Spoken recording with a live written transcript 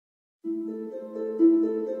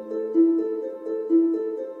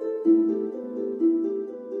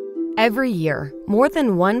Every year, more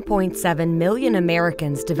than 1.7 million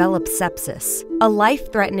Americans develop sepsis, a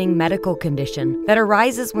life-threatening medical condition that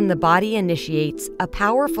arises when the body initiates a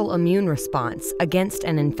powerful immune response against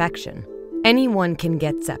an infection. Anyone can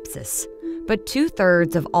get sepsis, but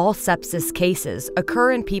 2/3 of all sepsis cases occur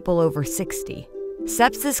in people over 60.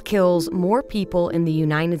 Sepsis kills more people in the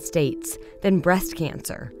United States than breast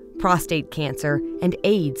cancer, prostate cancer, and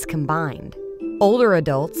AIDS combined. Older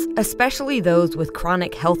adults, especially those with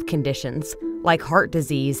chronic health conditions like heart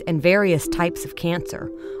disease and various types of cancer,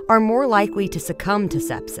 are more likely to succumb to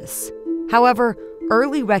sepsis. However,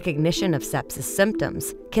 early recognition of sepsis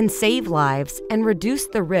symptoms can save lives and reduce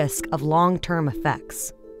the risk of long-term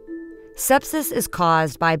effects. Sepsis is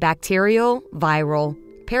caused by bacterial, viral,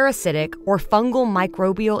 parasitic, or fungal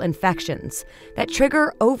microbial infections that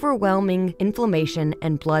trigger overwhelming inflammation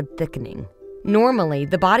and blood thickening. Normally,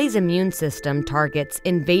 the body's immune system targets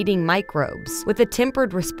invading microbes with a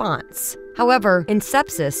tempered response. However, in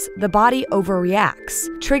sepsis, the body overreacts,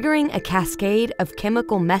 triggering a cascade of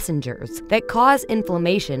chemical messengers that cause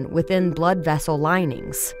inflammation within blood vessel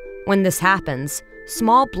linings. When this happens,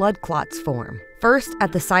 small blood clots form, first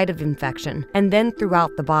at the site of infection and then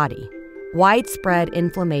throughout the body. Widespread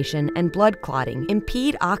inflammation and blood clotting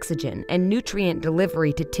impede oxygen and nutrient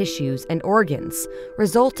delivery to tissues and organs,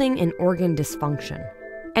 resulting in organ dysfunction.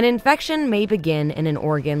 An infection may begin in an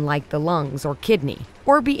organ like the lungs or kidney,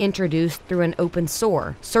 or be introduced through an open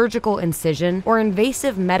sore, surgical incision, or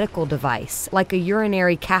invasive medical device like a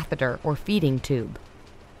urinary catheter or feeding tube.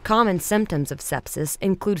 Common symptoms of sepsis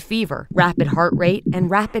include fever, rapid heart rate, and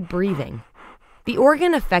rapid breathing. The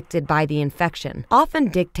organ affected by the infection often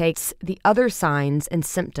dictates the other signs and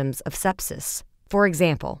symptoms of sepsis. For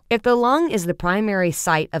example, if the lung is the primary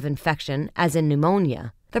site of infection, as in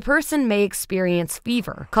pneumonia, the person may experience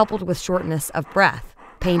fever coupled with shortness of breath,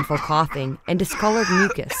 painful coughing, and discolored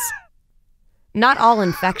mucus. Not all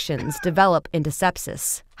infections develop into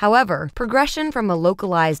sepsis. However, progression from a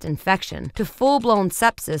localized infection to full-blown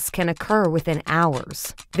sepsis can occur within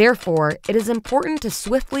hours. Therefore, it is important to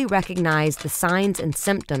swiftly recognize the signs and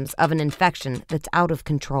symptoms of an infection that's out of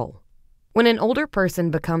control. When an older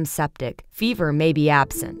person becomes septic, fever may be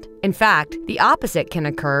absent. In fact, the opposite can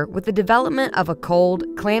occur with the development of a cold,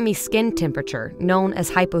 clammy skin temperature known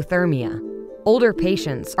as hypothermia. Older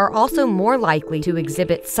patients are also more likely to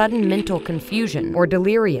exhibit sudden mental confusion or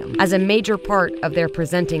delirium as a major part of their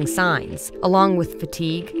presenting signs, along with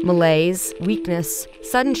fatigue, malaise, weakness,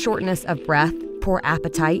 sudden shortness of breath, poor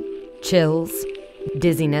appetite, chills,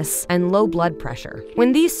 dizziness, and low blood pressure.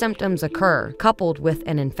 When these symptoms occur, coupled with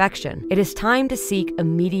an infection, it is time to seek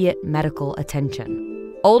immediate medical attention.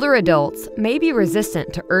 Older adults may be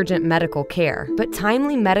resistant to urgent medical care, but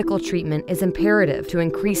timely medical treatment is imperative to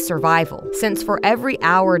increase survival, since for every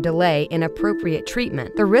hour delay in appropriate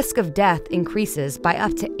treatment, the risk of death increases by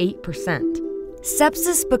up to 8%.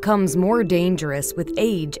 Sepsis becomes more dangerous with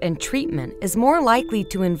age, and treatment is more likely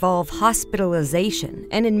to involve hospitalization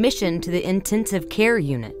and admission to the intensive care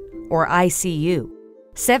unit, or ICU.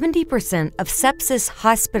 70% of sepsis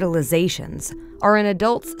hospitalizations are in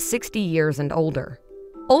adults 60 years and older.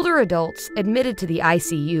 Older adults admitted to the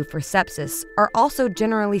ICU for sepsis are also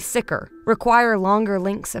generally sicker, require longer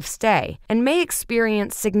lengths of stay, and may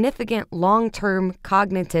experience significant long-term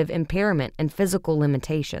cognitive impairment and physical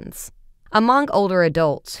limitations. Among older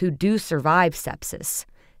adults who do survive sepsis,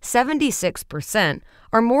 76%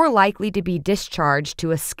 are more likely to be discharged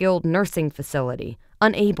to a skilled nursing facility,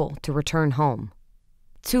 unable to return home.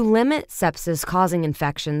 To limit sepsis-causing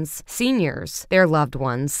infections, seniors, their loved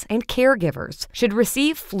ones, and caregivers should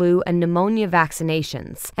receive flu and pneumonia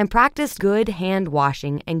vaccinations and practice good hand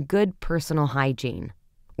washing and good personal hygiene.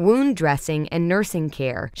 Wound dressing and nursing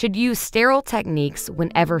care should use sterile techniques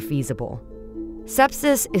whenever feasible.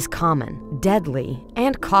 Sepsis is common, deadly,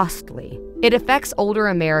 and costly. It affects older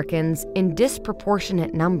Americans in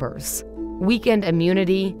disproportionate numbers. Weakened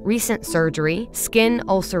immunity, recent surgery, skin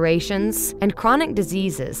ulcerations, and chronic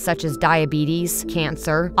diseases such as diabetes,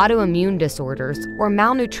 cancer, autoimmune disorders, or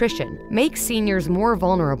malnutrition make seniors more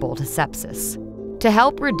vulnerable to sepsis. To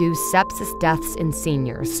help reduce sepsis deaths in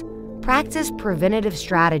seniors, practice preventative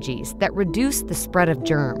strategies that reduce the spread of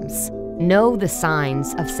germs. Know the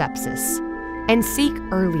signs of sepsis and seek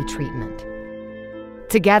early treatment.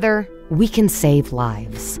 Together, we can save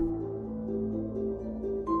lives.